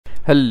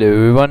Hello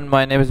everyone,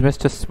 my name is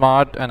Mr.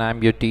 Smart and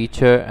I'm your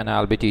teacher, and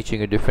I'll be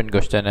teaching a different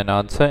question and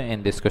answer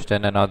in this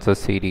question and answer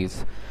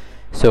series.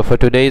 So for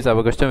today's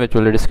our question which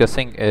we'll be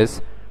discussing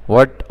is,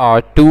 what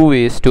are two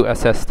ways to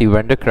assess the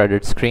vendor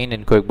credit screen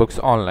in QuickBooks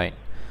Online?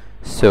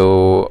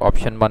 So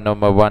option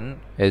number one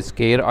is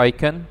gear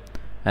icon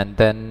and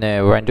then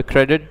vendor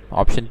credit,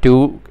 option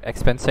 2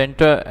 expense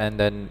center and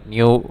then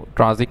new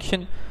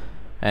transaction,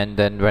 and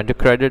then vendor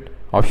credit,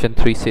 option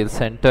 3 sales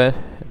center,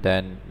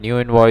 then new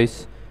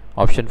invoice,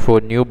 option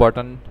 4 new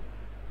button,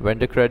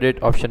 vendor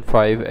credit, option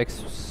 5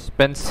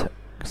 expense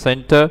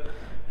center,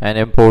 and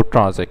import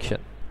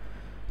transaction.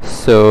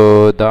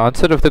 So the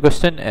answer of the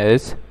question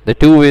is, the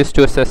two ways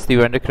to assess the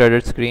vendor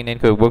credit screen in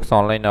QuickBooks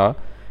Online are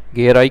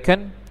gear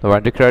icon,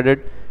 vendor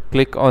credit.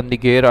 Click on the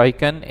gear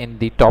icon in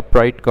the top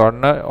right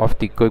corner of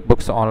the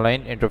QuickBooks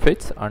Online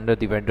interface under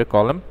the vendor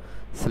column.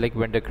 Select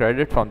vendor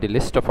credit from the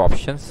list of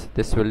options.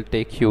 This will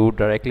take you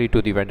directly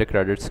to the vendor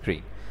credit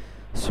screen.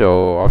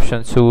 So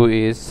option 2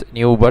 is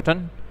new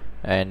button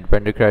and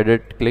vendor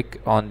credit.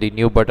 Click on the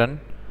new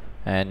button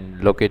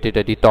and locate it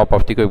at the top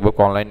of the QuickBooks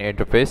Online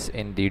interface.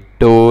 In the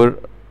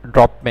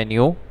drop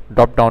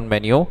down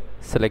menu,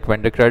 select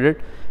vendor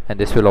credit,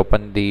 and this will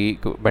open the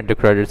vendor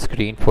credit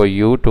screen for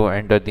you to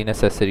enter the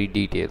necessary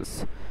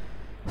details.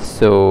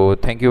 So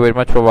thank you very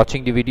much for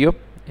watching the video.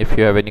 If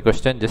you have any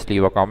question, just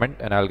leave a comment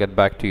and I'll get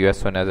back to you as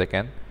soon as I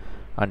can.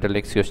 Until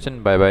next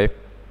question, bye bye.